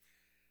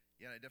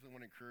Yeah, I definitely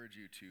want to encourage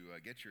you to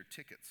get your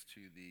tickets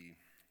to the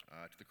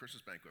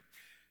Christmas banquet.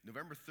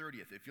 November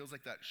 30th. It feels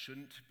like that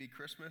shouldn't be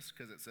Christmas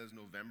because it says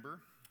November,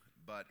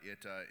 but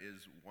it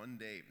is one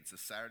day. It's a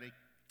Saturday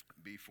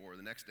before.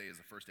 The next day is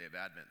the first day of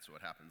Advent, so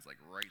it happens like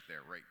right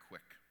there, right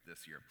quick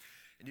this year.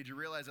 And did you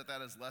realize that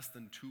that is less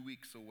than 2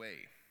 weeks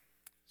away?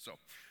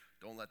 So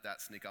don't let that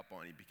sneak up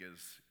on you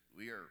because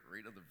we are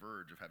right on the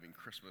verge of having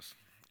Christmas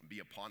be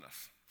upon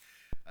us.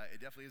 It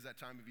definitely is that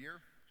time of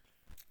year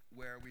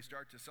where we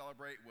start to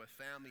celebrate with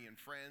family and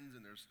friends,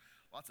 and there's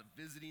lots of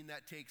visiting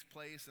that takes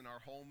place in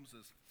our homes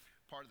as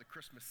part of the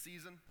Christmas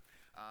season.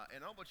 And I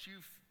don't know about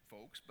you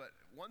folks, but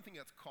one thing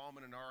that's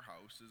common in our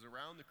house is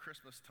around the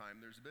Christmas time,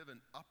 there's a bit of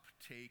an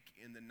uptake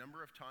in the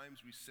number of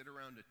times we sit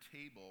around a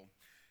table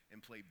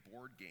and play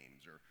board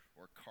games or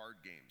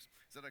card games.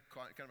 Is that a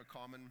kind of a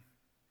common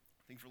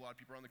thing for a lot of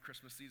people around the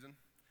Christmas season?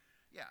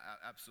 Yeah,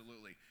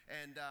 absolutely.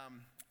 And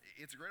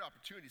it's a great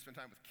opportunity to spend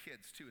time with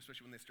kids, too,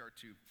 especially when they start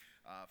to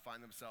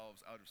find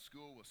themselves out of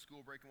school with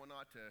school break and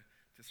whatnot,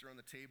 to sit around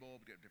the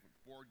table, get different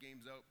board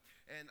games out.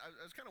 And I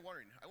was kind of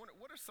wondering,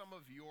 what are some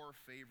of your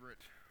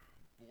favorite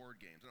board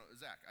games? I know,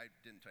 Zach, I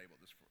didn't tell you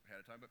about this ahead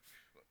of time, but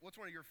what's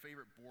one of your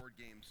favorite board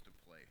games to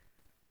play?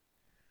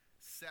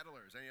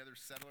 Settlers. Any other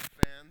Settler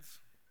fans?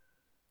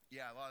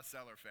 Yeah, a lot of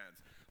Settler fans.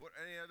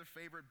 Any other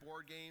favorite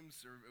board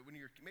games, or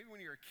maybe when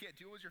you're a kid?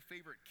 What was your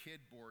favorite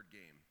kid board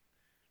game?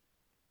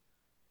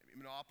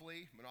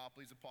 Monopoly.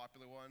 Monopoly's a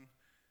popular one.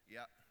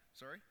 Yeah.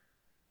 Sorry?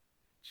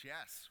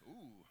 Chess.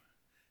 Ooh,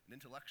 an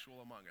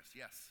intellectual among us.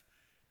 Yes.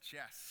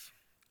 Chess.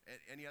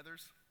 Any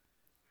others?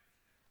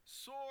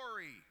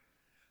 Sorry.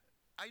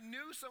 I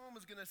knew someone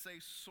was going to say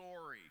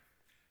sorry.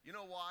 You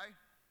know why?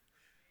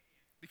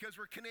 Because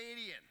we're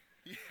Canadian.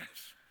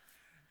 Yes.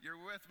 You're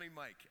with me,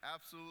 Mike.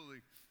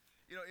 Absolutely.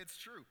 You know, it's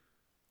true.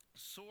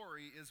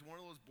 Sorry is one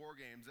of those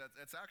board games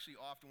that's actually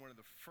often one of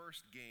the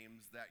first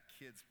games that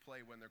kids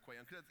play when they're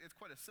quite young, because it's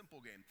quite a simple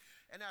game.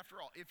 And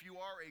after all, if you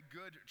are a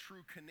good,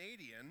 true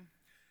Canadian,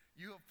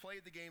 you have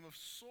played the game of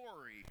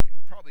sorry.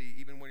 Probably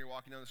even when you're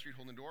walking down the street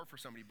holding the door for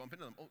somebody, bump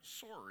into them. Oh,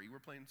 sorry. We're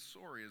playing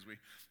sorry as we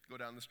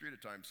go down the street at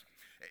times.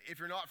 If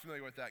you're not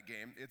familiar with that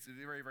game, it's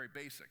very, very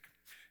basic.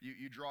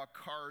 You draw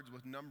cards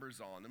with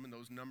numbers on them, and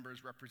those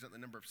numbers represent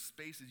the number of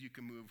spaces you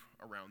can move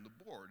around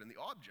the board. And the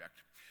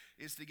object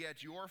is to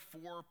get your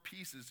 4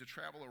 pieces to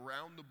travel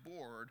around the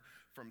board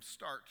from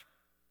start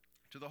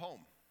to the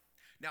home.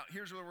 Now,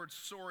 here's where the word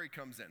sorry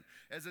comes in.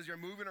 As you're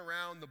moving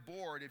around the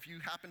board, if you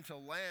happen to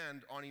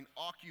land on an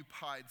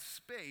occupied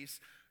space,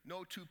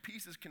 no 2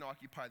 pieces can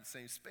occupy the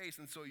same space,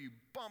 and so you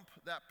bump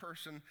that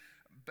person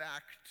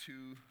back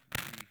to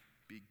the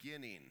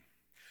beginning.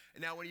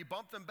 And now, when you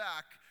bump them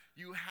back,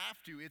 you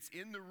have to, it's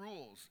in the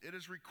rules, it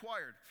is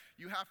required,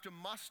 you have to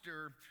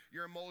muster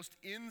your most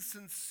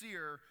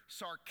insincere,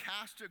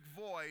 sarcastic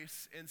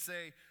voice and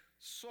say,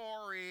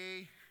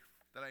 sorry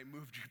that I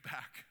moved you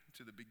back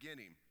to the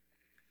beginning.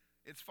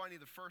 It's funny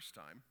the first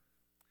time,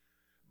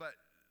 but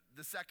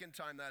the second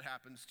time that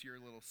happens to your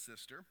little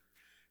sister,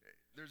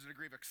 there's a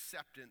degree of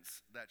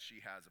acceptance that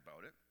she has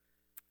about it.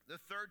 The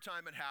third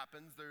time it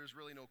happens, there's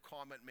really no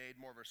comment made,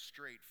 more of a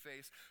straight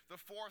face. The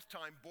fourth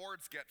time,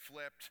 boards get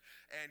flipped,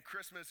 and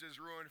Christmas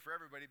is ruined for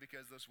everybody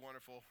because of this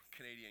wonderful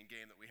Canadian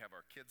game that we have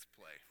our kids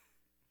play.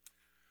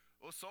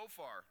 Well, so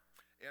far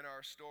in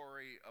our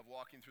story of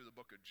walking through the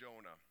book of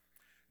Jonah,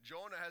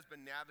 Jonah has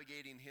been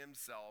navigating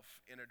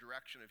himself in a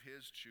direction of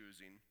his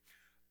choosing,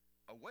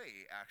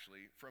 away,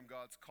 actually, from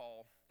God's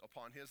call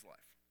upon his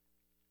life.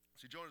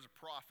 See, Jonah's a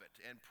prophet,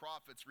 and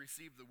prophets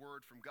receive the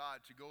word from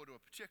God to go to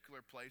a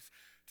particular place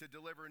to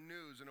deliver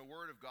news and a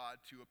word of God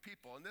to a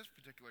people. In this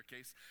particular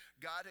case,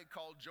 God had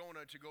called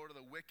Jonah to go to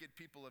the wicked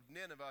people of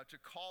Nineveh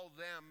to call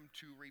them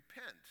to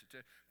repent,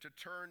 to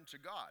turn to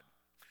God.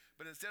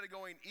 But instead of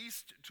going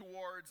east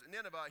towards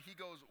Nineveh, he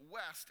goes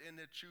west in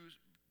the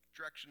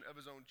direction of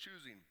his own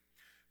choosing.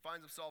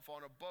 Finds himself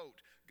on a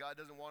boat. God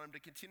doesn't want him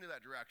to continue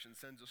that direction,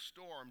 sends a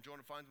storm.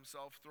 Jonah finds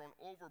himself thrown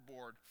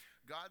overboard.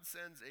 God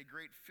sends a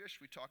great fish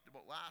we talked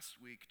about last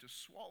week to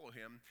swallow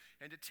him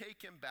and to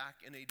take him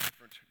back in a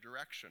different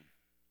direction.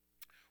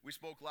 We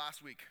spoke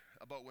last week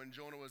about when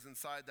Jonah was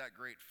inside that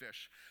great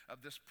fish,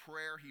 of this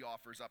prayer he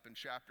offers up in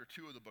chapter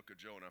 2 of the book of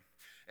Jonah.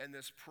 And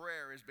this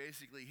prayer is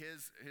basically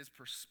his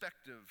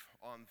perspective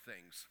on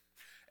things.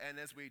 And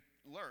as we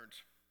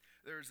learned,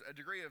 there's a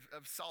degree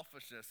of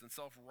selfishness and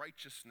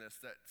self-righteousness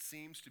that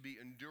seems to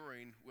be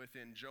enduring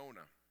within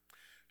Jonah,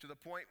 to the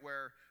point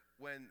where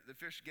when the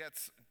fish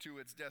gets to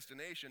its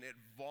destination, it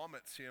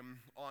vomits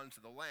him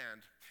onto the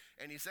land.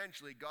 And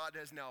essentially, God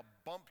has now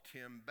bumped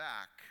him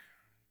back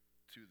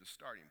to the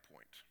starting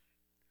point.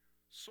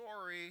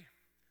 Sorry,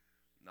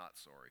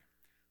 not sorry.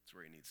 That's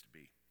where he needs to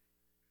be.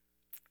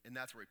 And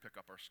that's where we pick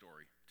up our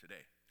story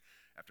today,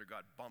 after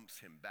God bumps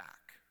him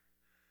back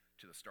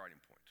to the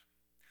starting point.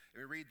 And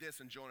we read this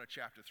in Jonah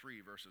chapter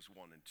 3, verses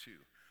 1 and 2.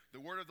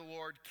 The word of the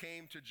Lord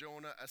came to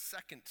Jonah a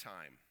second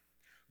time.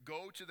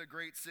 Go to the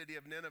great city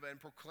of Nineveh and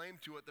proclaim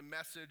to it the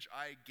message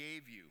I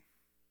gave you.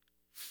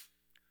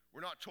 We're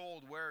not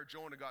told where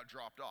Jonah got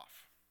dropped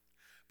off.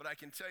 But I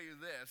can tell you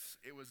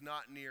this, it was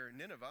not near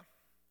Nineveh.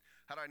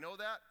 How do I know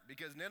that?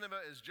 Because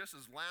Nineveh is just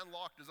as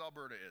landlocked as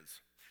Alberta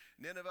is.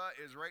 Nineveh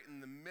is right in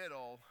the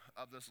middle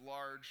of this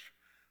large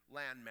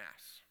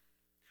landmass.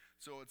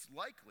 So it's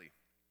likely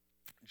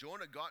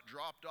Jonah got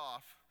dropped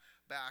off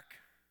back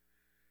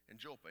in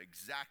Joppa,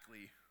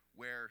 exactly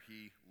where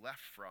he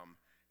left from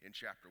in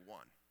chapter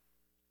 1.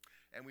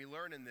 And we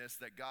learn in this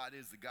that God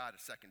is the God of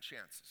second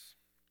chances,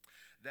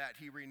 that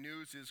he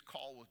renews his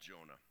call with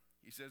Jonah.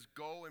 He says,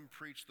 go and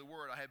preach the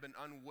word. I have been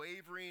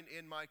unwavering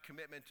in my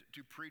commitment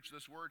to preach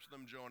this word to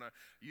them, Jonah.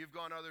 You've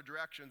gone other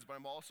directions, but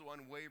I'm also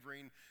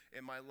unwavering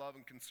in my love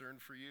and concern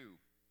for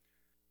you.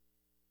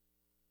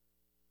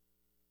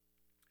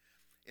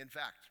 In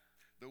fact,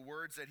 the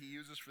words that he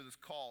uses for this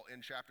call in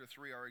chapter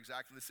 3 are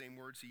exactly the same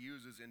words he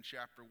uses in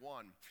chapter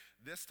 1.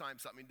 This time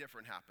something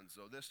different happens,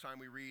 though. This time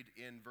we read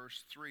in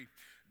verse 3,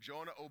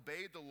 Jonah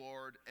obeyed the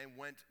Lord and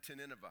went to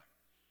Nineveh.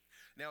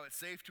 Now, it's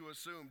safe to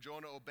assume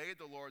Jonah obeyed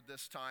the Lord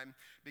this time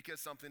because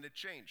something had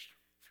changed.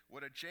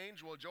 What had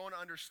changed? Well, Jonah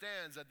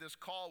understands that this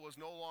call was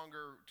no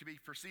longer to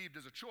be perceived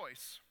as a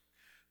choice.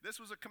 This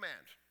was a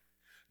command.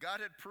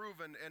 God had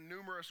proven in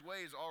numerous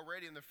ways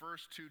already in the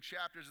first 2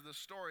 chapters of the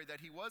story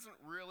that he wasn't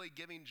really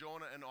giving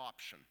Jonah an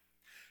option.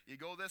 You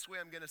go this way,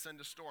 I'm going to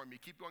send a storm.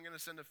 You keep going, I'm going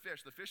to send a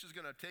fish. The fish is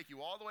going to take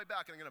you all the way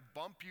back, and I'm going to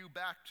bump you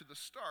back to the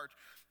start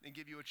and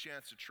give you a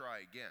chance to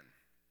try again,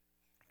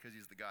 because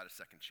he's the God of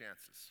second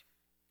chances.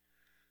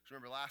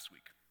 Remember last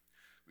week,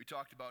 we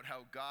talked about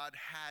how God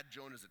had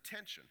Jonah's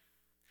attention.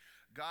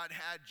 God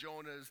had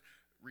Jonah's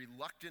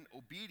reluctant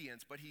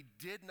obedience, but he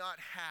did not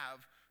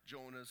have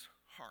Jonah's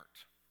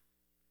heart.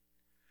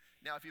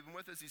 Now, if you've been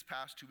with us these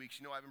past 2 weeks,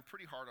 you know I've been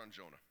pretty hard on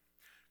Jonah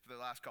for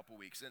the last couple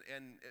weeks.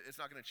 And it's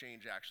not going to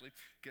change, actually,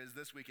 because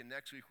this week and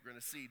next week we're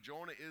going to see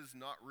Jonah is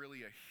not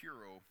really a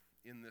hero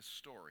in this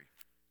story.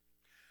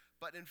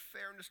 But in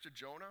fairness to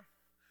Jonah,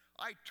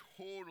 I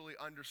totally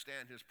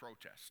understand his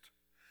protest.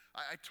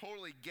 I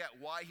totally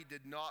get why he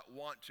did not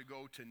want to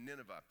go to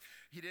Nineveh.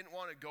 He didn't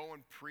want to go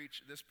and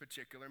preach this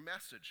particular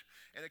message.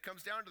 And it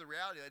comes down to the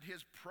reality that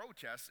his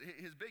protest,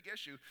 his big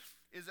issue,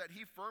 is that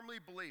he firmly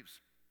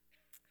believes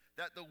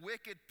that the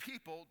wicked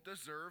people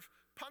deserve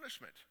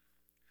punishment.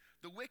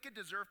 The wicked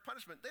deserve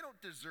punishment. They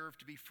don't deserve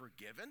to be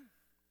forgiven.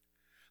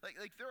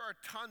 Like there are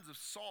tons of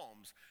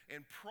psalms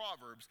and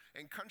proverbs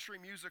and country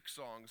music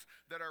songs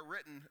that are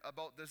written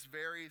about this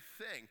very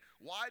thing.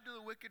 Why do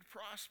the wicked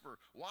prosper?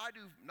 Why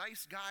do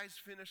nice guys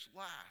finish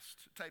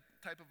last?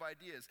 Type of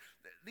ideas.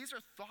 These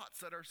are thoughts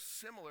that are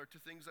similar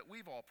to things that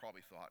we've all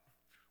probably thought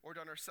or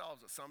done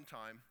ourselves at some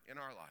time in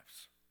our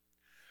lives.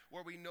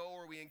 Where we know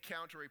or we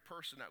encounter a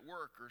person at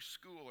work or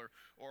school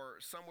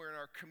or somewhere in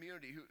our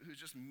community who's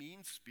just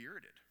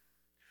mean-spirited.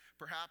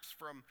 Perhaps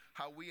from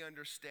how we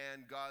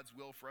understand God's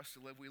will for us to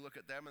live, we look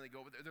at them and they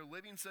go, they're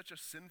living such a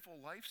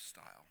sinful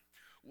lifestyle.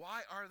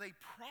 Why are they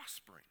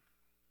prospering?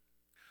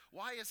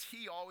 Why is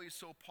he always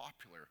so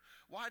popular?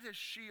 Why does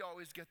she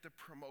always get the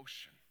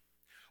promotion?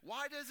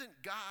 Why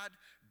doesn't God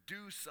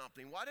do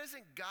something? Why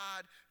doesn't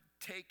God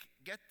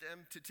get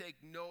them to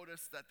take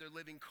notice that they're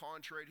living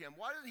contrary to him?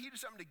 Why doesn't he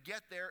do something to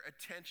get their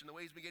attention the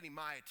way he's been getting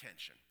my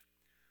attention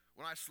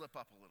when I slip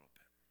up a little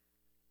bit?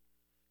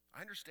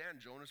 I understand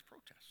Jonah's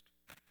protest.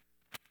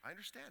 I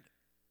understand it.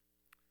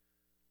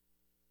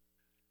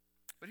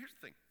 But here's the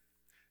thing.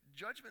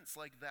 Judgments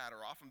like that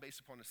are often based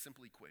upon a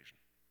simple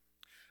equation.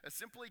 A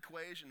simple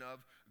equation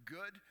of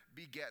good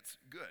begets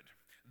good.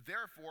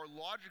 Therefore,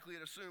 logically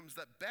it assumes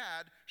that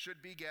bad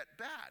should beget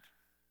bad.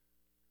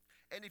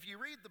 And if you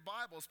read the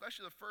Bible,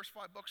 especially the first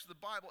 5 books of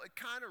the Bible, it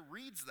kind of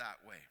reads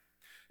that way.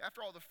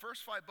 After all, the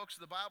first 5 books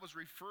of the Bible is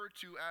referred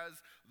to as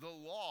the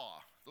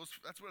law.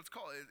 That's what it's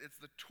called. It's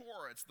the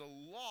Torah. It's the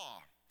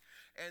law.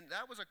 And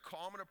that was a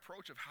common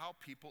approach of how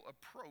people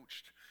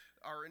approached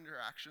our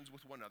interactions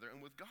with one another and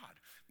with God.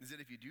 Is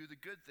that if you do the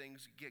good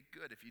things, you get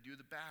good. If you do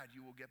the bad,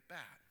 you will get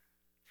bad.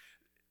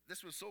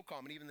 This was so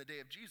common even in the day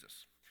of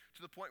Jesus,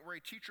 to the point where a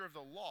teacher of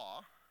the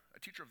law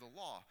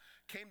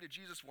came to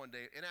Jesus one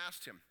day and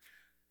asked him,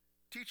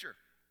 "Teacher,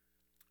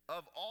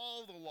 of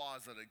all the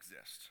laws that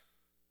exist,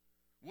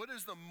 what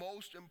is the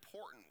most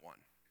important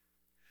one?"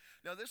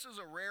 Now, this is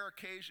a rare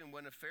occasion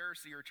when a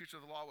Pharisee or a teacher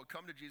of the law would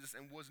come to Jesus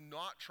and was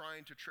not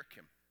trying to trick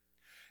him.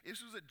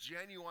 This was a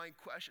genuine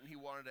question he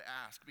wanted to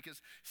ask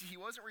because, see, he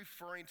wasn't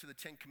referring to the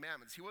 10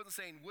 Commandments. He wasn't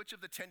saying which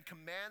of the 10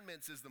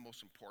 Commandments is the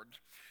most important.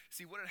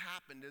 See, what had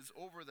happened is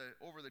over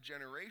the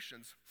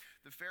generations,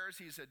 the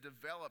Pharisees had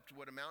developed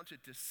what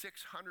amounted to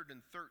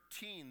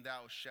 613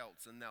 thou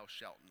shalts and thou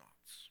shalt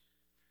nots.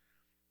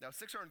 Now,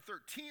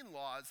 613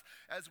 laws,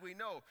 as we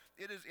know,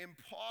 it is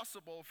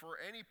impossible for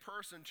any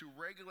person to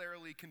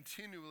regularly,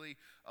 continually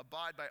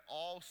abide by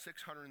all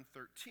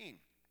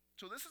 613.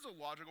 So this is a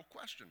logical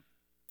question.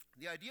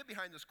 The idea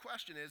behind this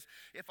question is,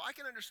 if I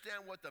can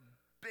understand what the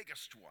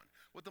biggest one,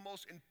 what the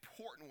most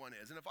important one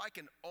is, and if I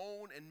can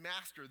own and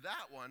master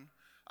that one,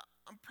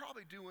 I'm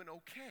probably doing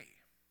okay.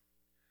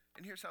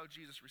 And here's how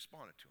Jesus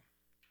responded to him.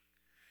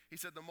 He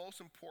said, the most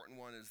important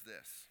one is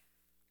this.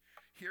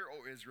 Hear,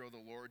 O Israel, the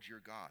Lord your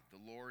God, the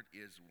Lord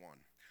is one.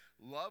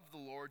 Love the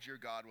Lord your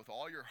God with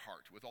all your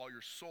heart, with all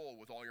your soul,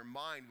 with all your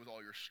mind, with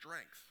all your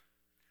strength.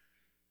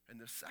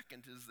 And the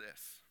second is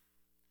this: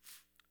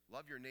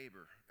 love your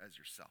neighbor as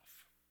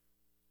yourself.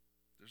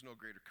 There's no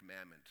greater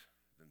commandment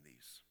than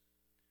these.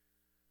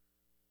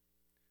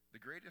 The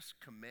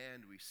greatest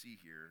command we see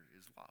here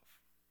is love.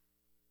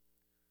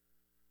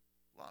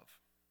 Love.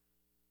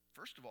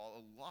 First of all,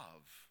 a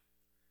love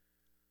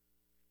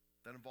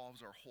that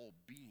involves our whole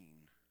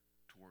being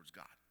towards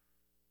God.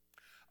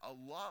 A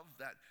love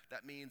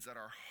that means that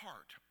our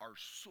heart, our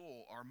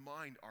soul, our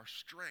mind, our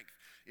strength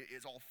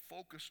is all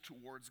focused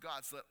towards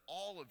God, so that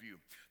all of you,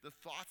 the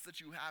thoughts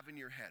that you have in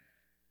your head,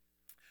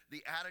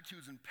 the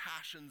attitudes and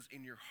passions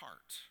in your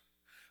heart,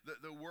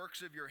 the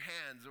works of your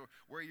hands, or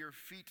where your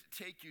feet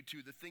take you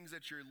to, the things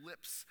that your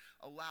lips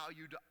allow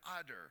you to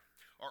utter,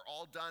 are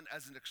all done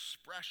as an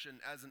expression,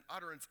 as an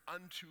utterance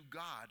unto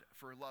God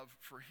for love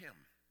for him.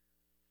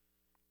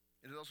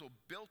 It is also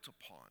built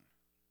upon,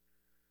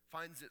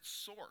 finds its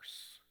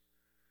source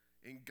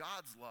in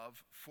God's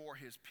love for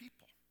his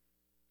people.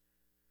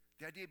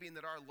 The idea being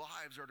that our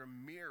lives are to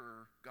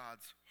mirror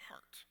God's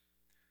heart,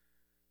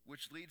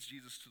 which leads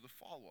Jesus to the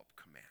follow-up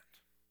command.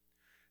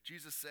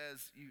 Jesus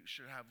says you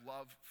should have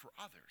love for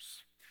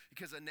others,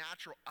 because a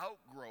natural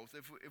outgrowth,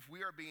 if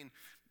we are being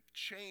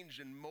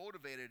changed and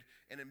motivated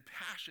and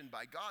impassioned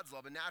by God's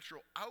love, a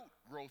natural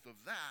outgrowth of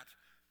that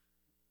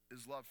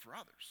is love for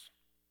others.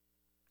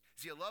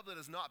 See, a love that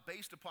is not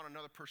based upon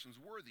another person's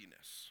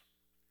worthiness,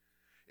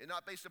 and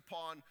not based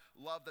upon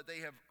love that they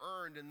have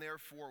earned and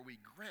therefore we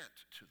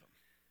grant to them.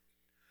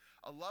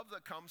 A love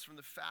that comes from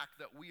the fact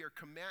that we are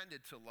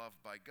commanded to love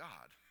by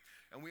God,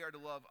 and we are to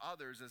love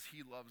others as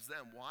he loves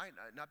them. Why?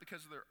 Not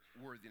because of their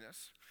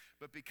worthiness,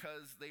 but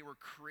because they were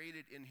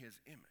created in his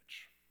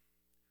image.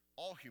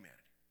 All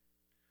humanity,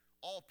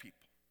 all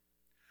people,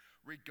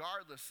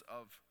 regardless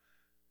of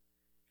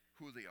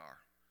who they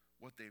are,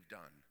 what they've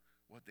done,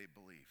 what they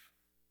believe,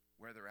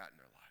 where they're at in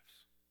their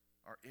lives,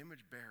 are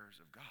image bearers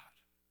of God,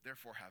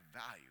 therefore have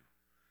value,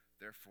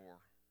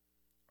 therefore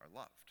are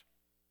loved.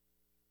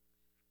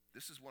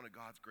 This is one of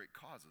God's great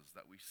causes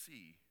that we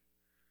see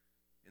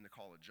in the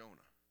call of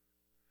Jonah.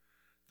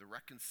 The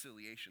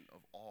reconciliation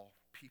of all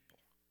people,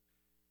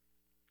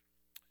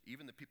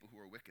 even the people who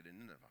are wicked in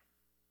Nineveh.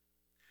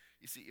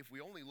 You see, if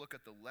we only look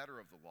at the letter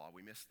of the law,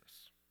 we miss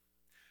this.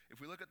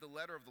 If we look at the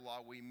letter of the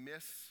law, we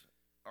miss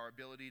our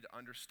ability to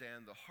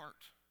understand the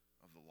heart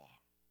of the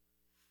law.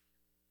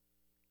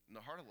 And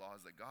the heart of the law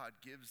is that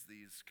God gives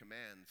these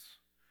commands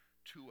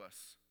to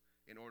us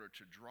in order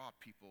to draw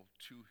people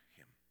to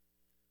him,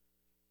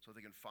 so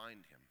they can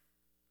find him,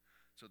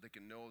 so they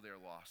can know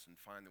they're lost and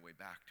find their way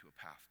back to a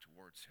path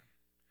towards him.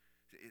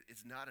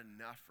 It's not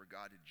enough for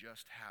God to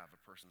just have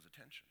a person's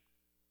attention.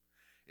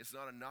 It's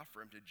not enough for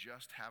him to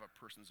just have a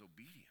person's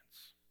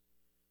obedience.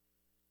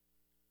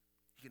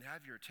 He can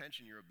have your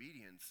attention, your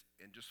obedience,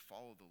 and just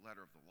follow the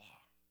letter of the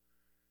law.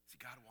 See,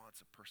 God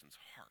wants a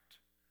person's heart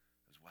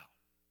as well.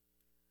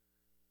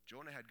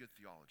 Jonah had good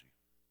theology.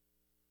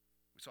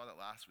 We saw that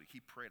last week.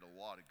 He prayed a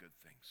lot of good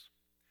things.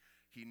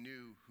 He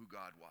knew who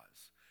God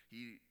was.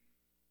 He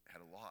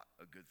had a lot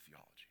of good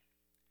theology.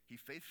 He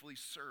faithfully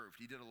served.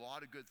 He did a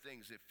lot of good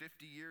things. At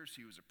 50 years,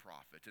 he was a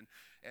prophet. And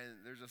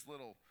there's this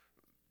little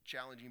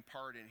challenging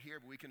part in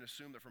here, but we can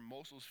assume that for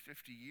most of those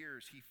 50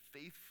 years, he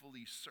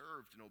faithfully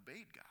served and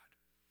obeyed God.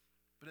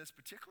 But in this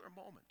particular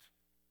moment,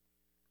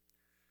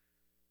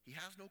 he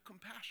has no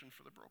compassion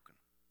for the broken.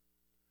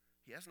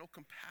 He has no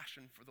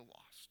compassion for the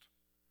lost.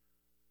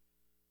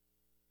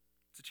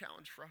 It's a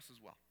challenge for us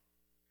as well.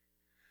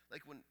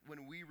 Like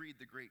when we read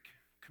the Great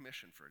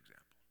Commission, for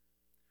example,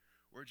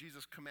 where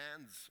Jesus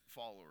commands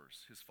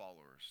his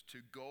followers, to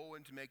go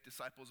and to make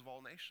disciples of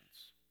all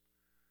nations.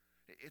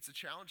 It's a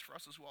challenge for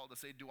us as well to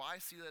say, do I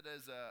see that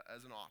as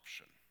an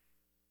option?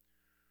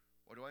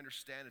 Or do I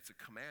understand it's a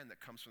command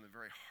that comes from the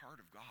very heart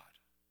of God?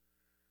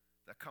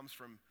 That comes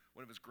from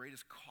one of his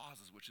greatest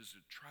causes, which is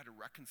to try to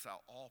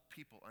reconcile all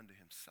people unto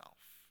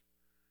himself.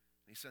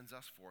 And he sends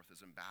us forth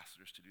as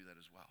ambassadors to do that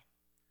as well.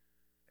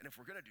 And if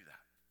we're going to do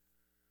that,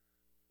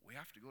 we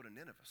have to go to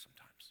Nineveh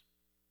sometimes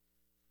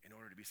in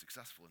order to be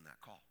successful in that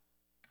call.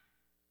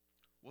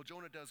 Well,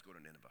 Jonah does go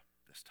to Nineveh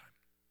this time.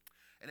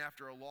 And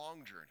after a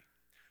long journey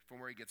from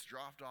where he gets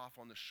dropped off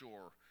on the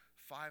shore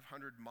 500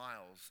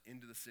 miles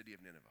into the city of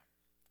Nineveh,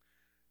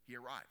 he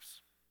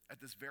arrives at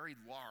this very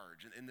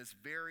large and in this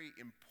very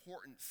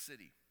important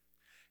city.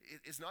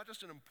 It's not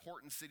just an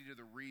important city to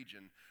the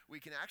region. We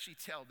can actually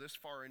tell this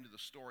far into the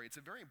story, it's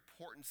a very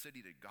important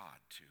city to God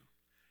too.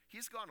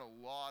 He's gone a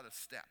lot of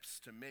steps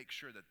to make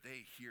sure that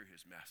they hear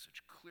his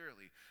message.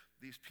 Clearly,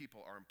 these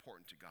people are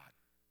important to God.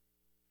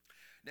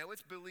 Now,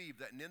 it's believed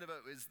that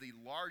Nineveh is the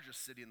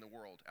largest city in the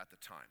world at the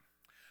time.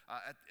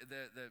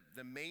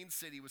 The main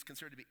city was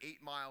considered to be 8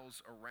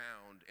 miles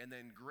around, and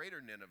then Greater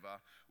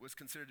Nineveh was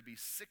considered to be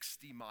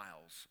 60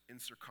 miles in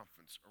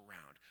circumference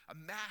around. A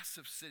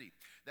massive city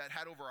that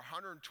had over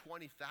 120,000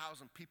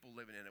 people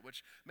living in it,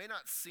 which may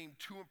not seem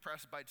too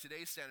impressive by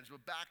today's standards,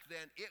 but back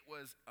then it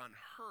was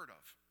unheard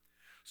of.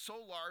 So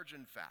large,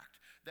 in fact,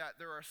 that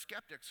there are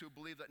skeptics who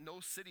believe that no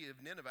city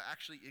of Nineveh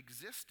actually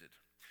existed.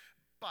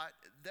 But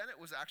then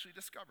it was actually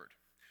discovered.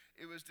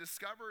 It was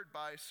discovered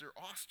by Sir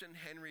Austen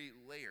Henry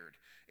Layard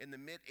in the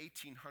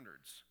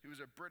mid-1800s. He was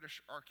a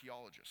British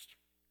archaeologist.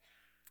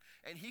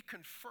 And he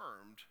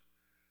confirmed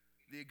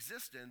the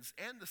existence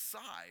and the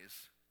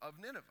size of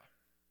Nineveh.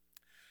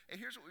 And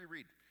here's what we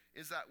read,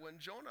 is that when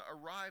Jonah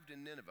arrived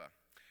in Nineveh,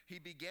 he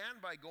began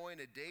by going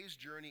a day's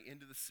journey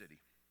into the city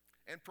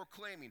and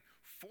proclaiming,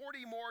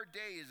 40 more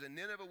days and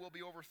Nineveh will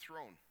be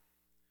overthrown.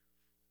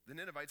 The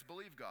Ninevites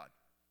believed God.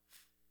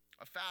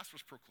 A fast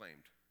was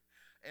proclaimed,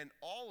 and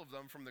all of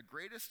them, from the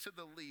greatest to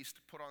the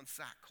least, put on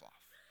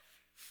sackcloth.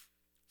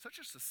 Such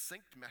a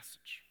succinct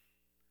message.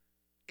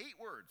 8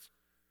 words.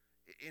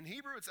 In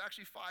Hebrew, it's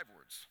actually 5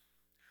 words.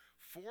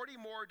 40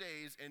 more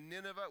days and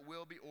Nineveh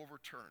will be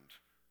overturned.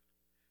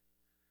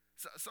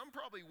 So some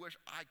probably wish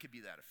I could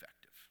be that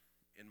effective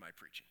in my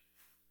preaching.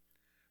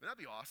 Wouldn't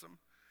that be awesome?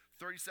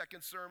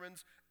 30-second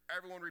sermons,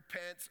 everyone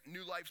repents,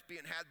 new life's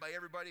being had by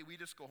everybody. We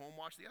just go home,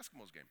 watch the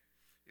Eskimos game.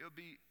 It'd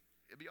be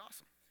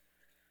awesome.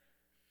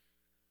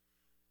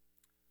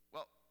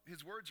 Well,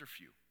 his words are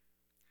few,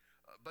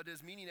 but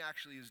his meaning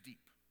actually is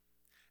deep.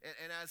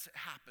 And as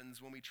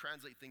happens when we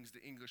translate things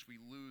to English, we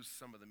lose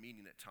some of the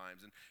meaning at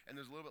times. And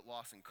there's a little bit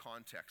lost in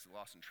context,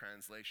 lost in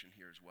translation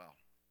here as well.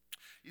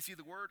 You see,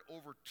 the word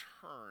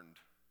overturned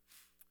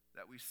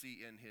that we see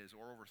in his,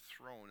 or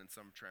overthrown in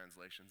some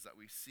translations, that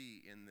we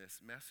see in this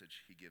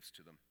message he gives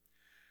to them,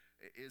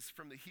 is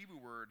from the Hebrew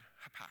word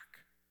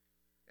hapak.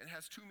 And it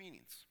has 2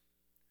 meanings.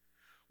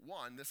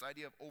 One, this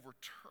idea of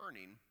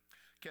overturning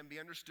can be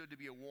understood to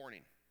be a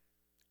warning,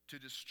 to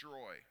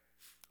destroy.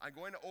 I'm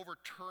going to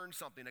overturn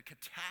something. A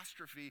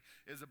catastrophe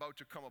is about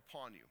to come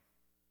upon you.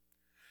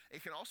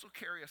 It can also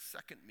carry a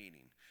second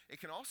meaning. It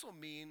can also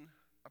mean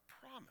a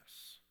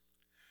promise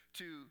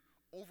to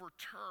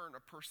overturn a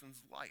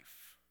person's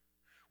life,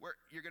 where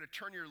you're going to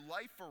turn your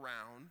life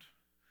around,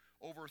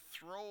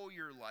 overthrow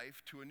your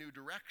life to a new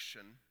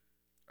direction,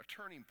 a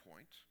turning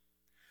point,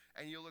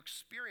 and you'll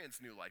experience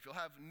new life. You'll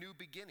have new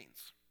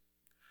beginnings.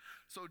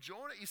 So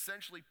Jonah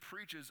essentially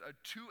preaches a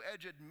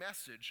 2-edged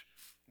message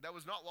that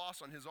was not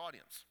lost on his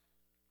audience.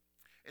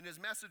 And his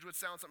message would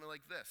sound something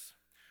like this.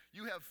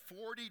 You have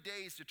 40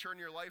 days to turn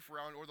your life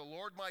around, or the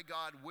Lord my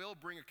God will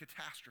bring a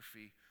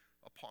catastrophe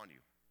upon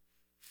you.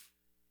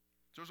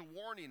 So there's a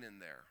warning in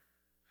there.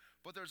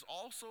 But there's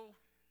also,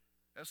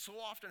 as so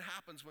often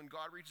happens when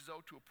God reaches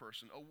out to a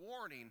person, a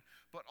warning,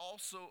 but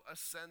also a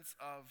sense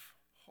of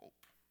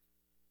hope,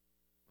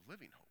 a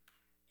living hope,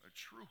 a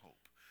true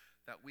hope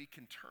that we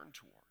can turn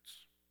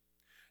towards.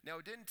 Now,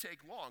 it didn't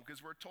take long,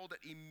 because we're told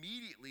that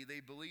immediately they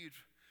believed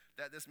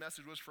that this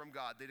message was from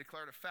God. They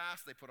declared a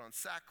fast, they put on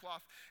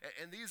sackcloth,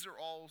 and these are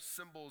all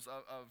symbols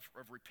of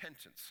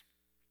repentance.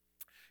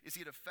 You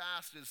see, to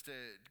fast is to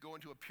go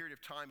into a period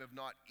of time of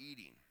not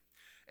eating.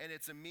 And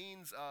it's a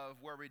means of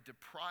where we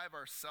deprive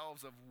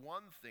ourselves of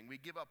one thing. We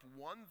give up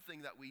one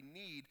thing that we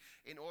need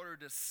in order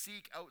to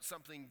seek out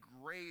something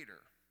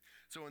greater.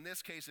 So in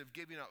this case of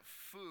giving up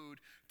food,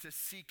 to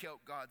seek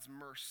out God's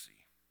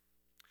mercy.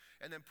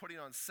 And then putting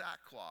on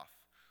sackcloth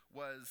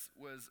was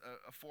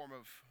a form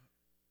of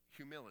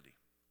humility,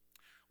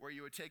 where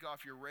you would take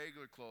off your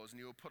regular clothes and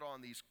you would put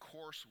on these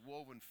coarse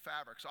woven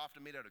fabrics,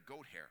 often made out of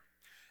goat hair.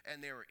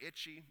 And they were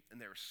itchy and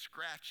they were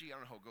scratchy. I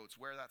don't know how goats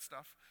wear that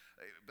stuff,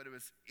 but it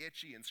was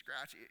itchy and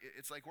scratchy.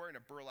 It's like wearing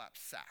a burlap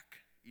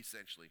sack,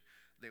 essentially,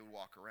 they would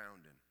walk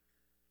around in.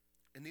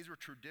 And these were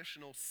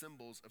traditional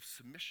symbols of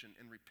submission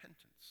and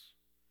repentance.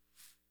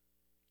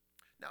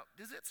 Now,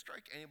 does it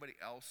strike anybody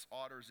else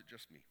odd, or is it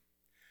just me,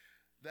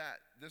 that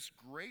this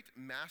great,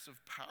 massive,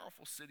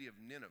 powerful city of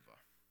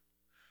Nineveh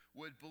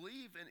would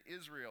believe an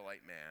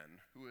Israelite man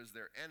who is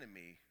their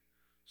enemy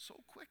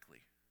so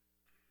quickly?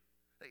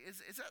 Like,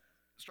 is that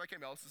striking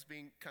anybody else as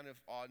being kind of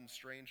odd and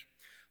strange?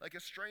 Like, a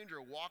stranger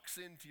walks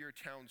into your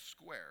town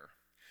square,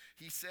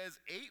 he says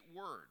 8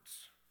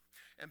 words,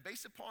 and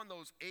based upon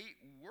those 8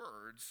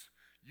 words,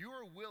 you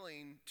are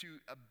willing to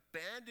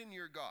abandon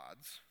your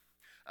gods,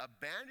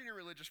 abandon your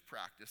religious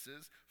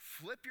practices,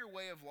 flip your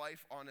way of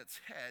life on its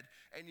head,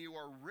 and you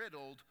are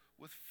riddled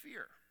with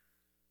fear.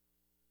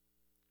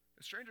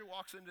 A stranger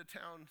walks into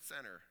town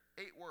center,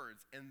 8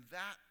 words, and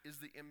that is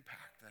the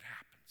impact that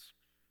happens.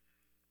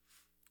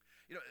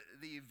 You know,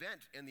 the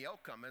event and the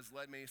outcome has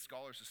led many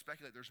scholars to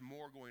speculate there's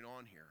more going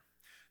on here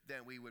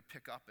than we would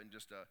pick up in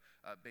just a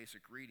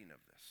basic reading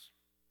of this.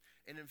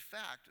 And in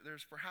fact,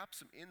 there's perhaps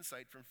some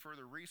insight from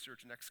further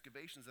research and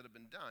excavations that have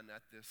been done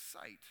at this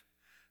site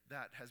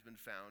that has been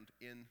found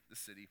in the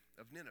city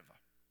of Nineveh.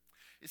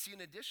 You see,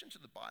 in addition to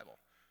the Bible,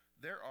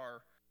 there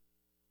are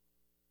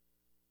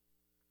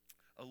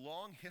a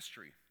long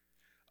history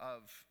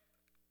of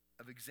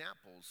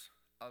examples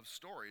of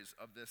stories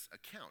of this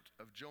account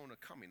of Jonah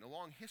coming, a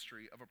long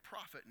history of a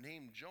prophet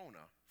named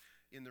Jonah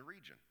in the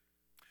region.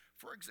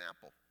 For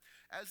example,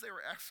 as they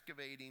were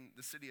excavating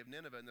the city of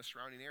Nineveh and the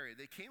surrounding area,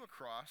 they came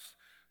across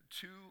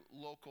 2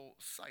 local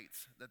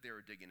sites that they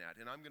were digging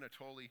at. And I'm going to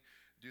totally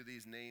do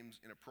these names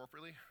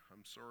inappropriately.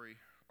 I'm sorry,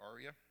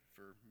 Aria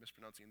for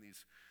mispronouncing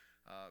these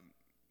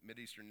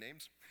Mideastern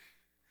names.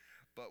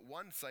 But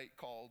one site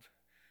called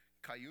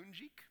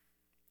Kayunjik,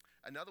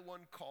 another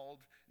one called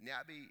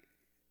Nabi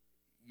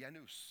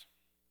Yanus,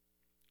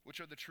 which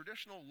are the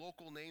traditional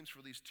local names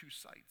for these two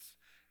sites.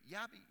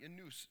 Yabi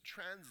Yanus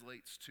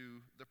translates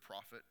to the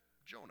prophet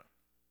Jonah.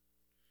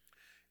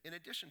 In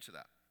addition to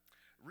that,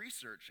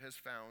 research has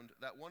found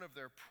that one of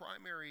their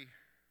primary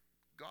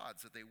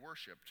gods that they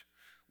worshipped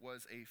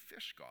was a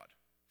fish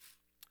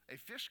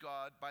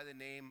god by the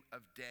name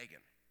of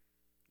Dagon.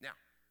 Now,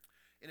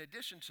 in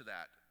addition to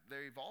that,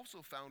 they've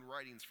also found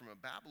writings from a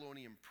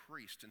Babylonian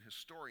priest and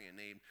historian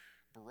named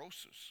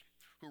Berosus,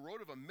 who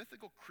wrote of a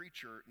mythical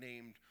creature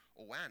named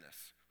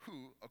Oannes,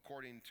 who,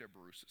 according to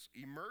Berosus,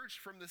 emerged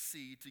from the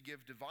sea to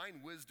give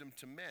divine wisdom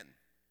to men.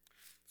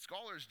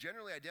 Scholars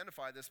generally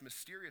identify this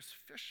mysterious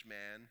fish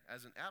man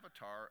as an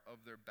avatar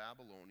of their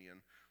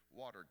Babylonian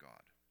water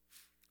god.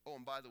 Oh,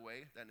 and by the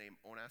way, that name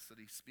Oannes that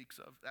he speaks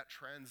of, that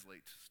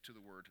translates to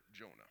the word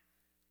Jonah.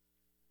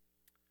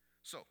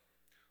 So,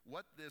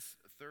 what this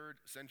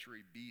 3rd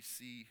century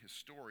BC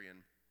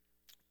historian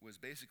was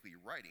basically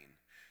writing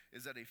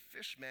is that a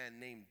fish man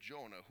named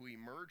Jonah, who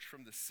emerged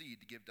from the sea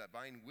to give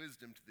divine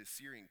wisdom to the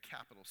Assyrian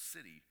capital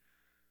city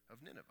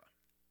of Nineveh.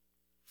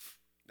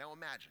 Now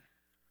imagine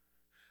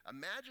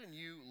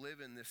you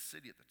live in this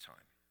city at the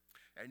time,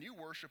 and you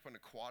worship an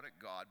aquatic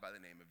god by the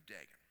name of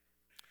Dagon.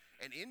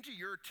 And into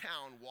your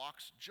town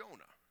walks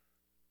Jonah.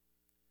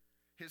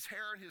 His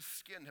hair and his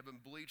skin have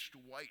been bleached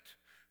white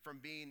from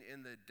being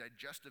in the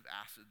digestive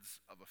acids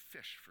of a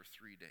fish for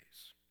 3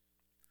 days.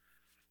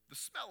 The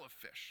smell of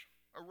fish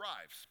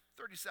arrives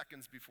 30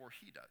 seconds before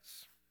he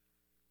does.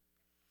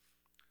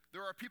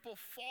 There are people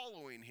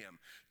following him,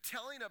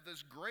 telling of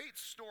this great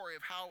story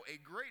of how a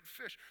great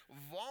fish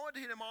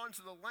vomited him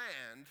onto the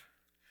land,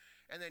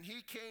 and then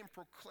he came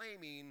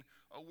proclaiming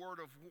a word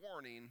of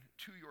warning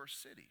to your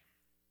city.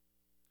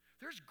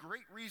 There's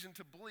great reason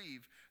to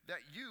believe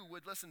that you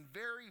would listen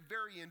very,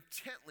 very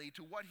intently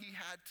to what he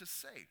had to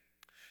say.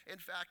 In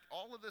fact,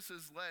 all of this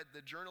has led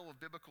the Journal of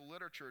Biblical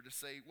Literature to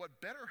say,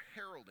 what better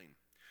heralding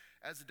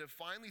as a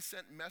divinely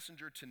sent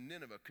messenger to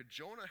Nineveh could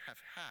Jonah have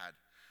had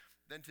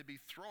than to be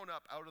thrown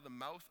up out of the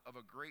mouth of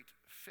a great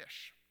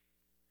fish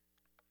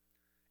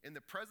in the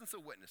presence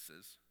of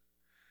witnesses,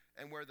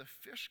 and where the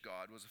fish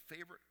god was a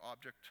favorite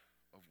object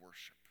of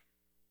worship.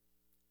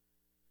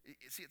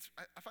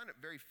 I find it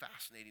very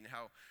fascinating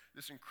how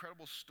this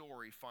incredible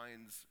story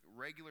finds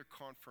regular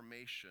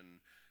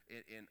confirmation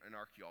in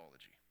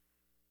archaeology.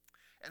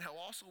 And how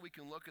also we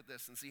can look at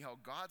this and see how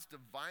God's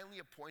divinely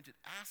appointed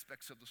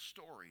aspects of the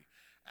story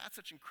add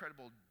such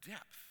incredible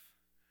depth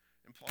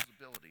and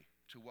plausibility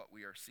to what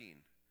we are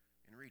seeing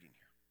in reading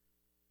here.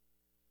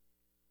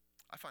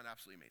 I find it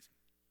absolutely amazing.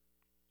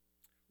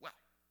 Well,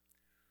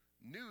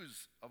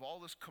 news of all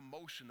this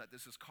commotion that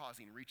this is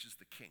causing reaches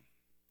the king.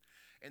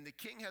 And the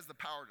king has the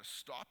power to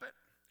stop it,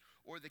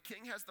 or the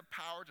king has the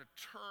power to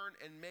turn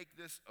and make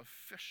this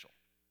official.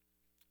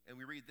 And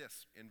we read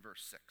this in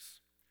verse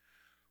 6.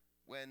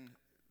 When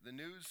the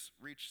news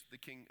reached the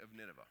king of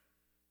Nineveh,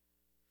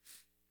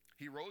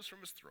 he rose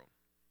from his throne.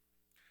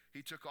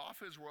 He took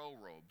off his royal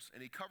robes,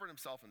 and he covered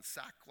himself in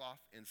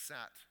sackcloth and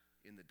sat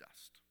in the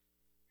dust.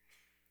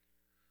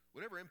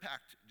 Whatever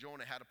impact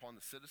Jonah had upon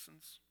the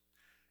citizens,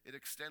 it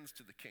extends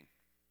to the king.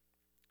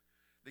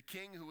 The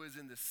king who is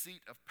in the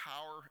seat of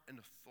power and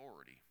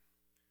authority.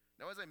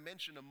 Now, as I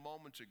mentioned a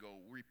moment ago,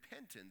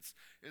 repentance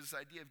is this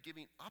idea of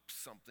giving up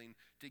something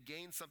to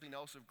gain something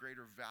else of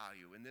greater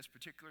value. In this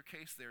particular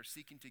case, they are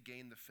seeking to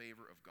gain the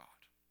favor of God.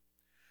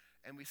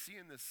 And we see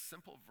in this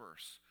simple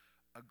verse,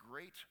 a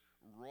great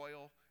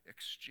royal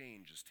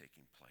exchange is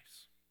taking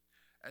place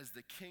as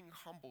the king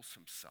humbles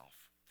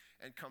himself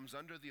and comes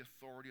under the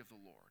authority of the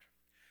Lord.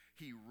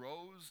 He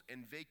rose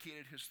and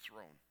vacated his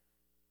throne,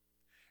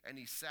 and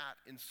he sat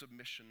in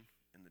submission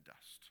in the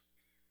dust.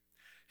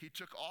 He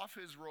took off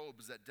his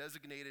robes that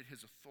designated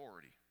his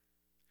authority,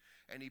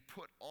 and he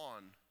put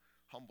on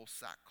humble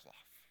sackcloth.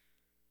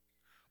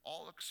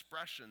 All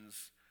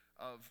expressions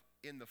of,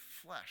 in the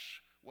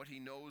flesh, what he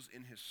knows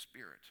in his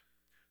spirit,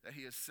 that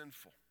he is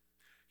sinful,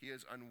 he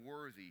is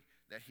unworthy,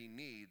 that he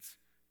needs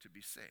to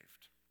be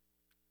saved.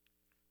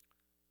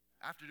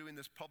 After doing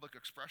this public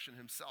expression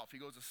himself, he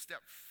goes a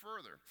step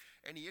further,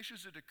 and he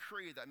issues a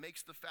decree that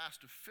makes the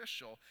fast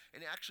official,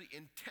 and actually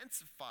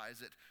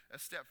intensifies it a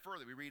step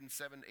further. We read in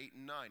 7, 8,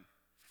 and 9.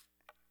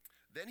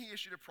 Then he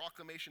issued a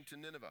proclamation to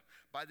Nineveh,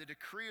 by the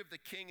decree of the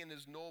king and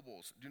his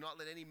nobles, do not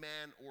let any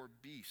man or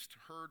beast,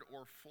 herd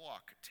or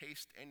flock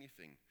taste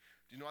anything.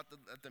 Do not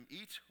let them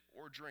eat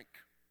or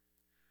drink.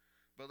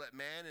 But let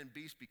man and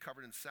beast be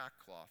covered in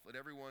sackcloth. Let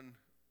everyone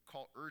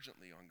call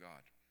urgently on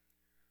God.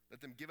 Let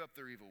them give up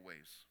their evil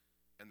ways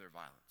and their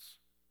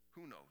violence.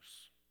 Who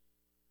knows?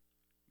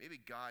 Maybe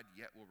God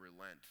yet will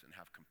relent and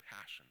have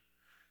compassion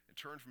and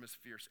turn from his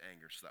fierce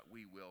anger so that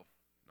we will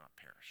not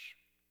perish.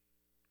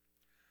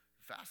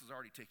 The fast is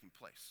already taking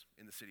place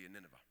in the city of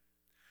Nineveh,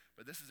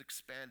 but this is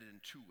expanded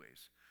in 2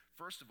 ways.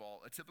 First of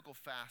all, a typical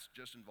fast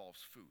just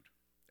involves food,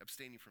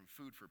 abstaining from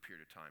food for a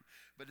period of time,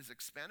 but it's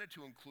expanded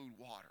to include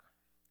water,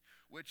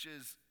 which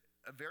is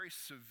a very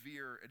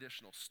severe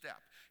additional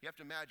step. You have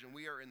to imagine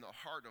we are in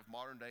the heart of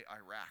modern-day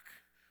Iraq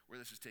where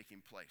this is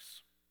taking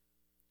place.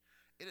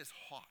 It is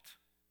hot.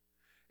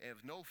 And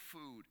with no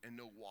food and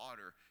no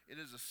water, it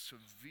is a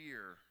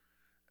severe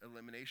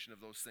elimination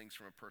of those things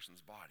from a person's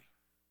body.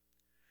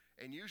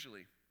 And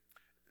usually,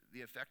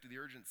 the effect of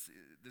the urgency,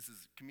 this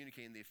is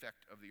communicating the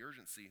effect of the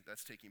urgency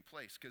that's taking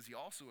place, because he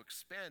also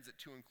expands it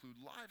to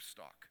include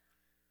livestock,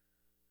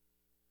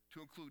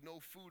 to include no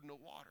food, no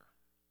water.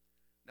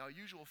 Now, a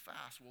usual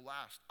fast will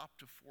last up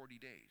to 40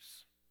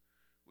 days,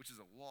 which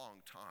is a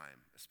long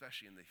time,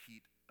 especially in the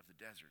heat of the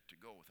desert, to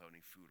go without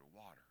any food or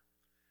water.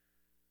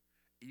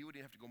 You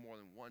wouldn't have to go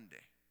more than one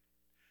day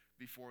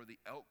before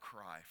the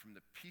outcry from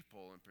the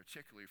people, and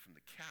particularly from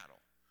the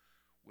cattle,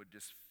 would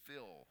just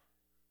fill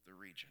the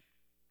region.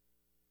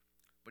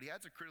 But he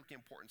adds a critically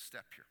important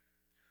step here.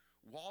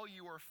 While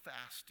you are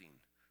fasting,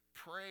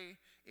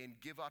 pray and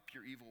give up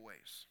your evil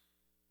ways.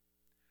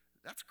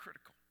 That's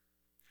critical.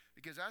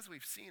 Because as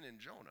we've seen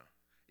in Jonah,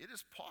 it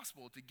is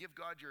possible to give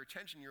God your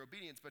attention, your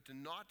obedience, but to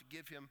not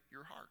give him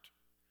your heart.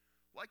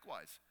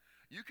 Likewise,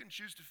 you can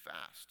choose to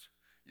fast.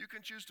 You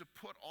can choose to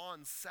put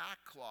on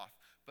sackcloth,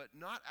 but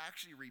not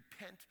actually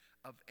repent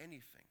of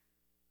anything.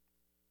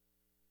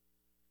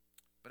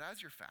 But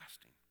as you're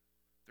fasting,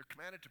 they're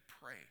commanded to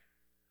pray.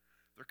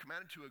 They're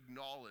commanded to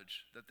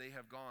acknowledge that they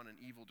have gone in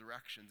evil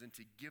directions and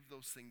to give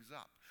those things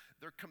up.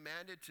 They're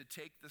commanded to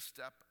take the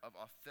step of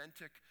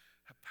authentic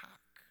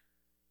hapak,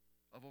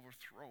 of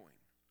overthrowing.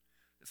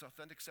 This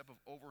authentic step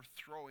of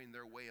overthrowing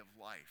their way of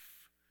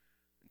life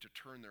and to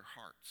turn their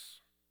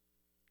hearts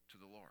to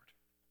the Lord.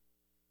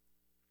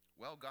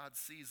 Well, God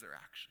sees their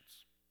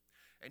actions,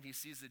 and he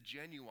sees the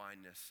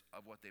genuineness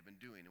of what they've been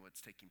doing and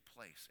what's taking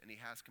place, and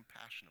he has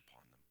compassion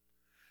upon them.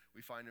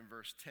 We find in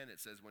verse 10, it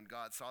says, when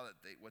God saw that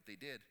what they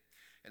did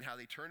and how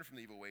they turned from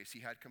the evil ways, he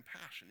had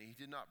compassion. He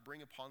did not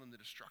bring upon them the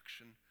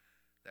destruction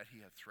that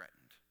he had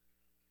threatened.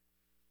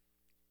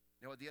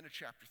 Now, at the end of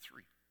chapter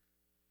 3,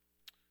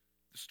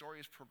 the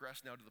story has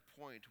progressed now to the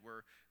point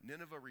where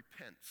Nineveh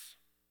repents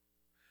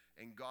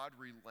and God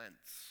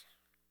relents,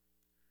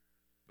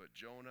 but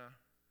Jonah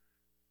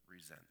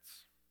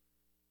resents.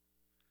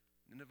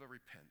 Nineveh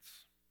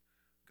repents.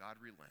 God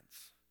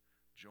relents.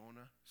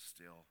 Jonah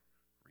still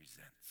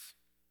resents.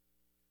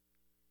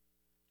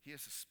 He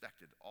has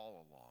suspected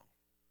all along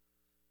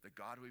that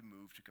God would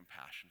move to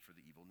compassion for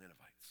the evil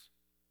Ninevites.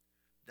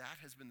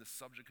 That has been the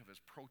subject of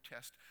his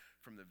protest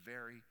from the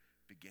very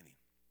beginning.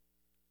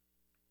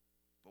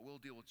 But we'll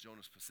deal with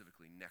Jonah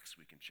specifically next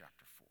week in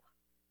chapter 4.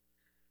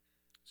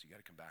 So you got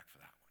to come back for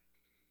that one.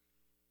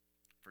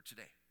 For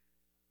today,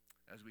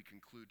 as we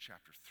conclude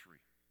chapter 3,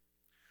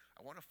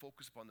 I want to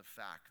focus upon the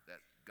fact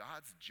that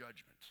God's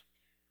judgment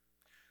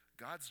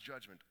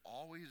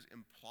always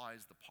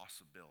implies the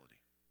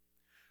possibility.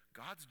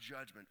 God's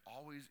judgment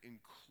always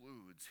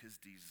includes his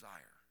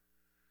desire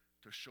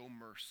to show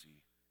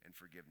mercy and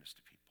forgiveness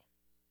to people.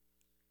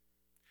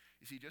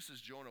 You see, just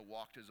as Jonah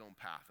walked his own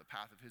path, a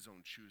path of his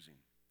own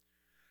choosing,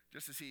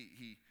 just as he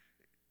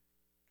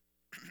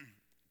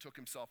took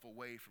himself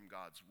away from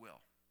God's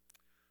will,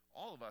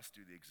 all of us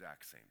do the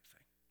exact same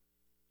thing.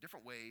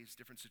 Different ways,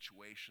 different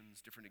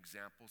situations, different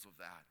examples of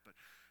that.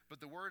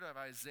 But the word of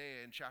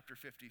Isaiah in chapter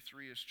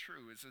 53 is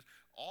true. It says,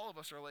 all of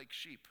us are like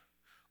sheep.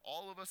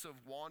 All of us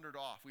have wandered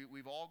off.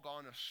 We've all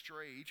gone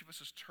astray. Each of us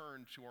has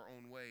turned to our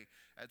own way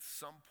at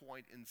some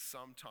point, in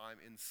some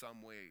time, in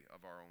some way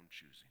of our own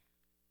choosing.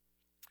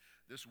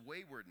 This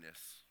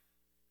waywardness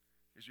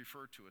is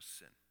referred to as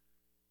sin.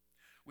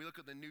 We look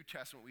at the New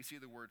Testament, we see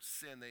the word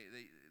sin.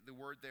 The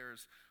word there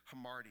is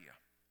hamartia,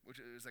 which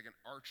is like an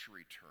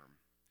archery term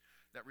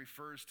that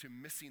refers to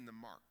missing the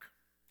mark.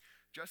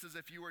 Just as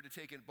if you were to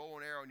take a bow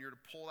and arrow and you're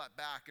to pull that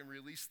back and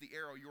release the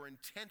arrow, your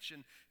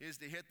intention is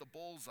to hit the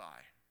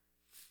bullseye.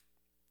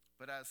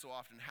 But as so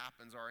often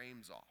happens, our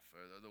aim's off.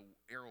 The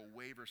arrow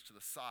wavers to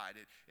the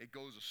side. It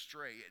goes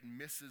astray. It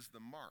misses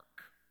the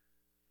mark,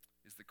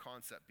 is the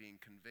concept being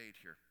conveyed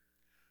here.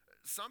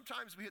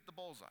 Sometimes we hit the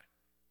bullseye.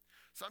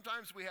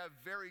 Sometimes we have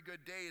very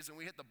good days and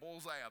we hit the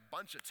bullseye a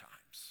bunch of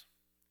times.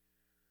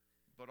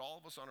 But all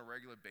of us on a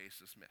regular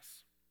basis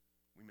miss.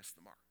 We miss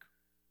the mark.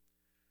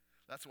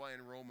 That's why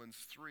in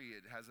Romans 3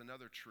 it has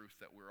another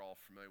truth that we're all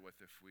familiar with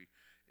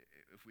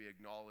if we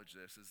acknowledge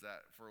this, is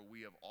that for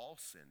we have all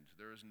sinned.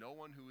 There is no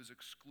one who is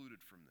excluded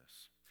from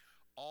this.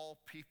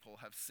 All people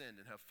have sinned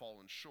and have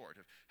fallen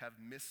short, have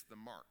missed the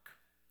mark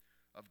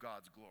of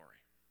God's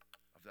glory,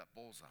 of that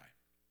bullseye,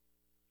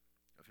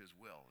 of his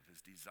will, of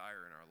his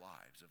desire in our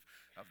lives,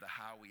 of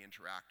the how we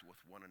interact with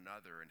one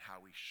another and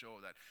how we show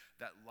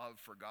that love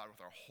for God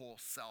with our whole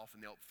self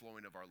and the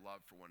outflowing of our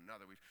love for one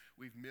another.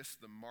 We've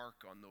missed the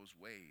mark on those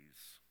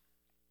ways.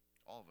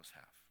 All of us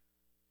have.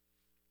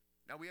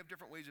 Now, we have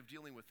different ways of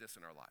dealing with this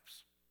in our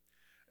lives.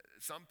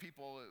 Some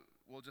people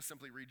will just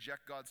simply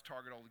reject God's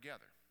target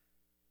altogether.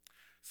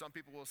 Some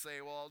people will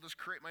say, well, I'll just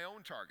create my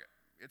own target.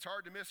 It's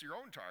hard to miss your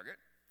own target.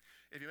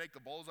 If you make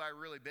the bullseye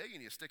really big and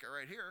you stick it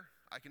right here,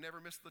 I can never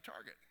miss the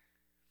target.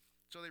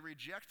 So they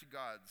reject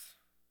God's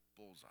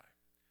bullseye,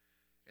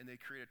 and they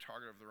create a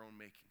target of their own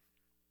making.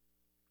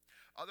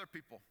 Other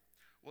people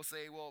will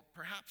say, well,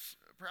 perhaps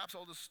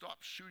I'll just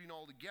stop shooting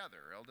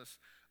altogether. I'll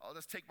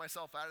just take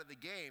myself out of the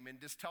game and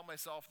just tell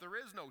myself there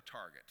is no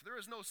target. There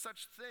is no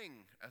such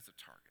thing as a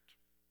target.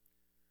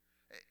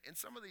 And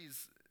some of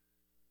these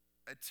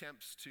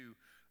attempts to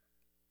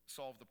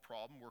solve the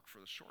problem work for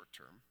the short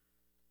term,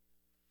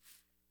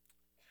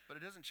 but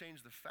it doesn't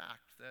change the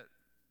fact that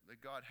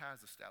God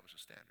has established a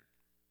standard.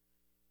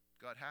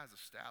 God has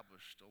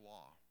established a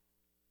law.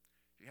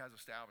 He has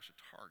established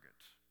a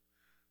target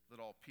that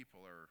all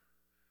people are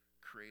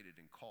created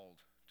and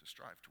called to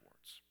strive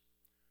towards.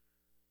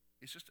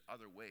 It's just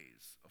other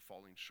ways of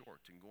falling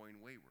short and going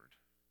wayward.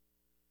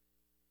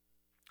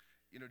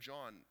 You know,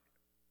 John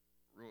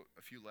wrote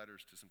a few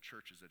letters to some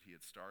churches that he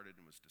had started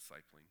and was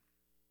discipling.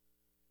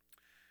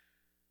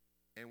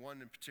 And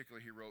one in particular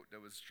he wrote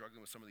that was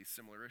struggling with some of these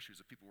similar issues,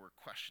 that people were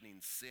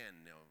questioning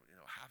sin. You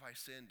know, have I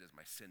sinned? Does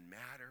my sin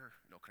matter?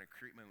 You know, can I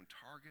create my own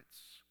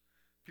targets?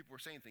 People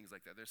were saying things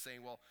like that. They're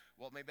saying, well,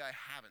 maybe I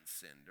haven't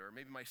sinned, or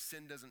maybe my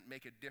sin doesn't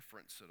make a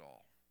difference at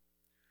all.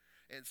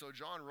 And so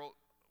John wrote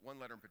one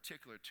letter in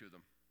particular to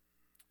them,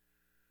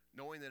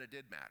 knowing that it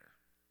did matter,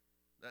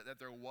 that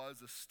there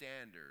was a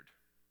standard,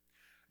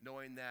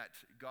 knowing that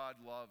God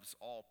loves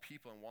all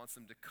people and wants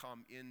them to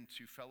come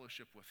into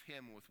fellowship with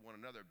him and with one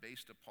another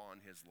based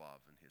upon his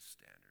love and his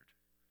standard.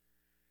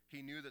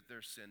 He knew that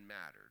their sin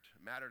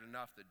mattered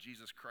enough that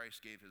Jesus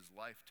Christ gave his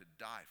life to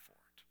die for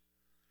it,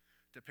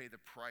 to pay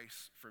the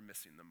price for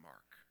missing the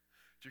mark,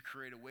 to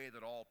create a way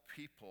that all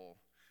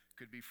people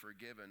could be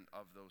forgiven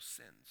of those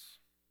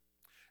sins.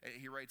 And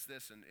he writes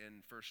this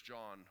in 1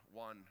 John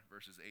 1,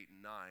 verses 8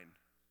 and 9,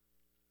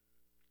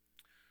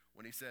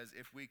 when he says,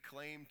 if we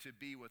claim to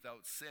be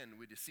without sin,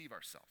 we deceive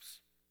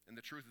ourselves, and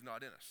the truth is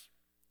not in us.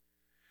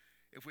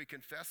 If we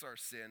confess our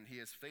sin, he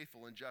is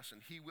faithful and just,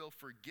 and he will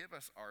forgive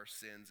us our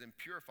sins and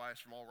purify us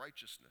from all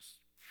righteousness.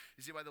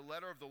 You see, by the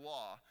letter of the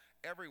law,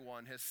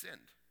 everyone has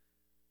sinned.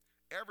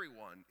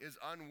 Everyone is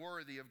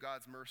unworthy of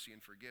God's mercy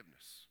and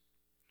forgiveness.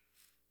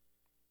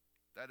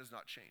 That has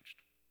not changed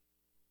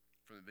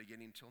from the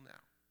beginning till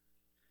now.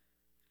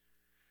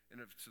 And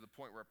to the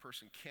point where a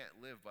person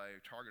can't live by a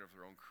target of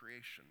their own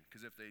creation,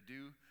 because if they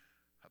do,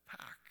 a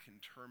pack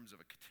in terms of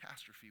a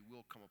catastrophe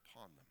will come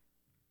upon them.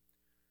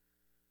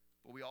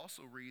 But we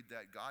also read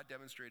that God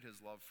demonstrated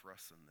his love for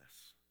us in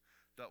this,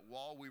 that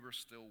while we were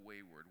still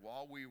wayward,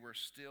 while we were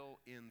still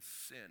in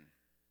sin,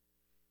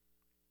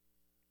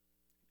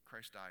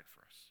 Christ died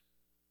for us.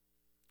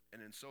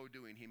 And in so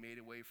doing, he made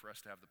a way for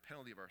us to have the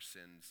penalty of our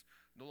sins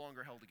no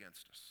longer held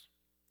against us.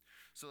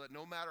 So that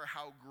no matter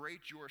how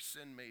great your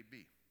sin may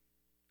be,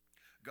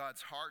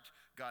 God's heart,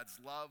 God's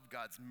love,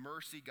 God's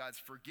mercy, God's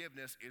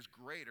forgiveness is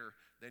greater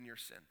than your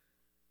sin.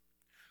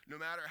 No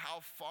matter how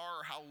far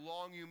or how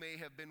long you may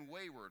have been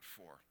wayward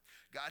for,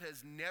 God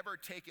has never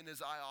taken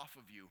his eye off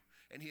of you,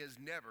 and he has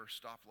never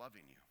stopped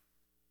loving you.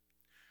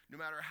 No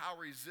matter how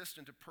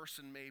resistant a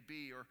person may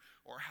be,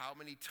 or how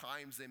many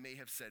times they may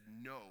have said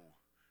no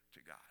to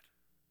God,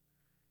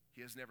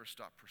 he has never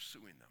stopped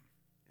pursuing them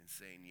and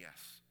saying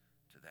yes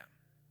to them.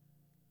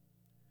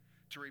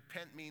 To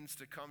repent means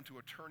to come to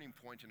a turning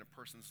point in a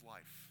person's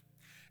life.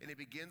 And it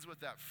begins with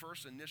that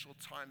first initial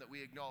time that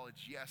we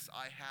acknowledge, yes,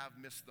 I have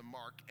missed the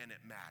mark and it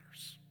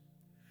matters.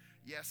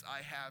 Yes,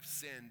 I have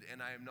sinned and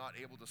I am not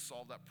able to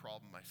solve that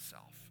problem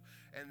myself.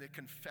 And to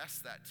confess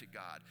that to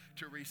God,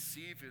 to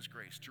receive his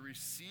grace, to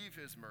receive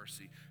his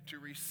mercy, to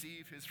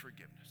receive his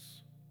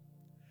forgiveness.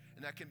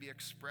 And that can be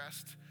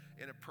expressed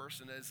in a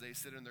person as they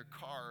sit in their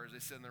car, as they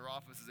sit in their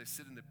office, as they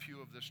sit in the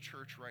pew of this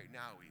church right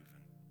now even,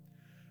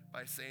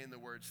 by saying the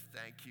words,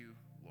 thank you,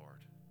 Lord,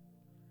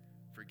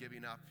 for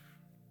giving up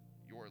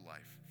your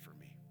life for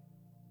me.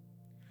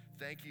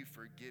 Thank you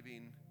for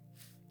giving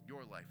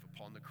your life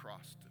upon the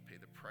cross to pay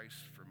the price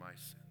for my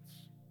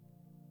sins.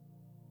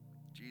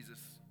 Jesus,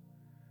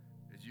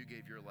 as you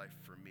gave your life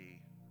for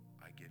me,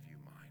 I give you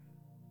mine.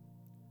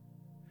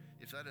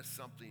 If that is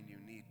something you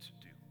need to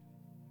do,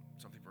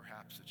 something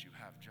perhaps that you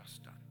have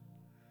just done,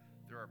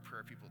 there are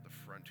prayer people at the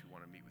front who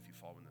want to meet with you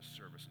following this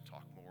service and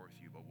talk more with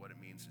you about what it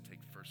means to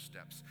take first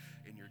steps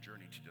in your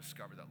journey to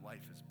discover that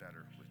life is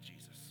better with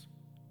Jesus.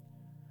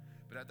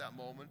 But at that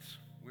moment,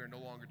 we are no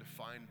longer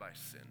defined by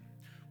sin.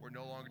 We're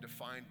no longer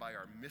defined by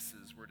our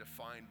misses. We're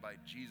defined by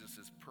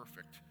Jesus'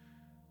 perfect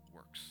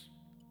works.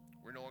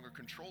 We're no longer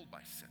controlled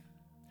by sin.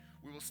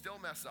 We will still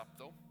mess up,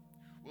 though.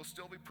 We'll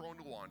still be prone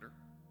to wander.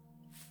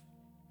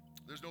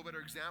 There's no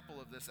better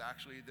example of this,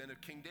 actually, than of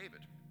King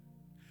David.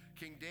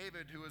 King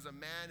David, who was a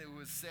man who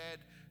was said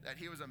that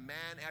he was a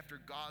man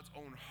after God's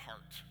own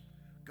heart.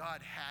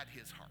 God had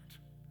his heart.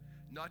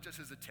 Not just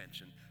his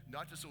attention,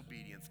 not just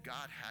obedience.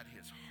 God had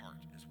his heart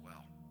as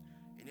well.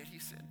 And yet he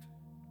sinned.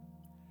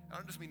 I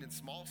don't just mean in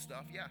small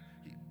stuff. Yeah,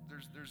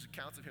 there's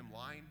accounts of him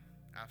lying,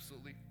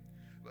 absolutely.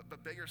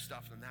 But bigger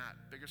stuff than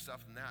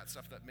that,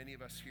 stuff that many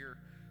of us here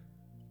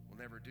will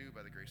never do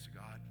by the grace of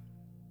God.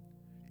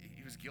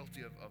 He was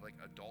guilty of like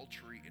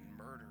adultery and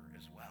murder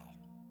as well.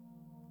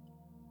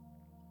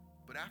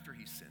 But after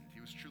he sinned, he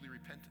was truly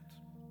repentant.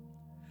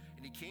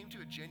 And he came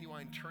to a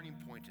genuine turning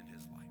point in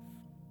his life.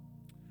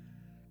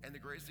 And the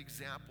greatest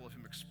example of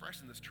him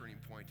expressing this turning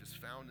point is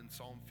found in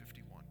Psalm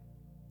 51.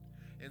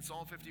 In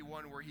Psalm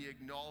 51, where he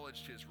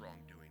acknowledged his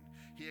wrongdoing,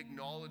 he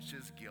acknowledged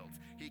his guilt.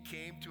 He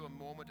came to a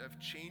moment of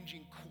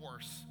changing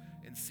course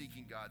and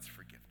seeking God's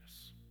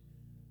forgiveness.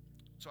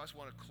 So I just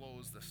want to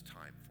close this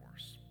time for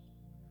us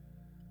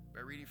by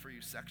reading for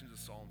you sections of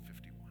Psalm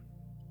 51.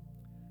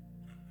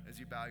 As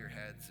you bow your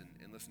heads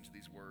and listen to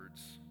these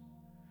words,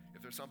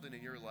 if there's something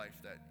in your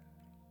life that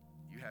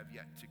you have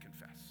yet to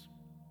confess,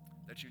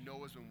 that you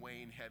know has been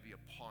weighing heavy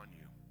upon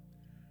you,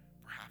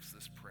 perhaps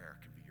this prayer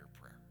can be your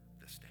prayer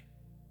this day.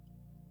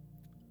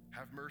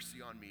 Have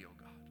mercy on me, O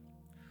God,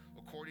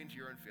 according to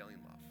your unfailing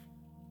love.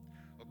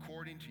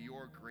 According to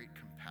your great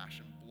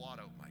compassion, blot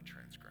out my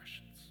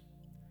transgressions.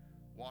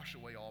 Wash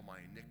away all my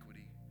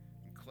iniquity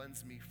and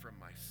cleanse me from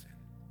my sin.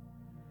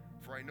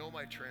 For I know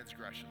my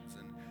transgressions,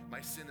 and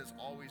my sin is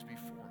always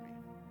before me.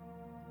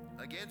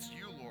 Against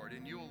you, Lord,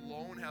 and you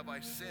alone have I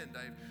sinned.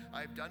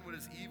 I've done what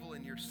is evil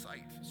in your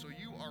sight. So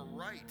you are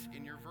right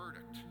in your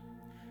verdict.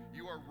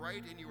 You are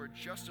right and you are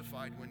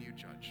justified when you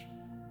judge.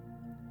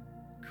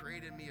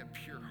 Create in me a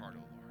pure heart,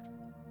 O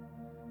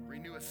Lord.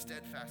 Renew a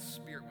steadfast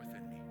spirit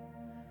within me.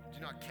 Do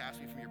not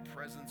cast me from your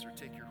presence or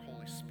take your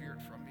Holy Spirit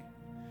from me,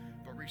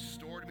 but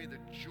restore to me the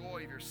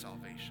joy of your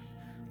salvation.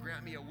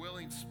 Grant me a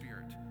willing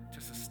spirit to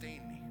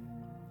sustain me.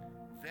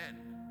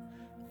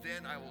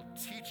 Then I will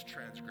teach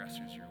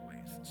transgressors your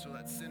ways, so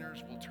that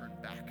sinners will turn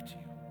back to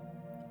you.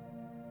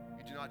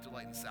 You do not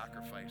delight in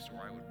sacrifice,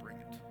 or I would bring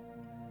it.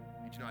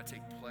 You do not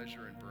take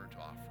pleasure in burnt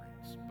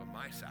offerings, but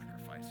my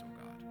sacrifice, O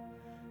God,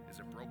 is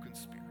a broken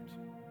spirit,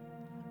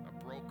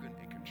 a broken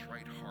and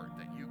contrite heart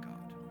that you,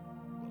 God,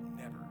 will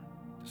never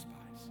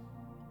despise.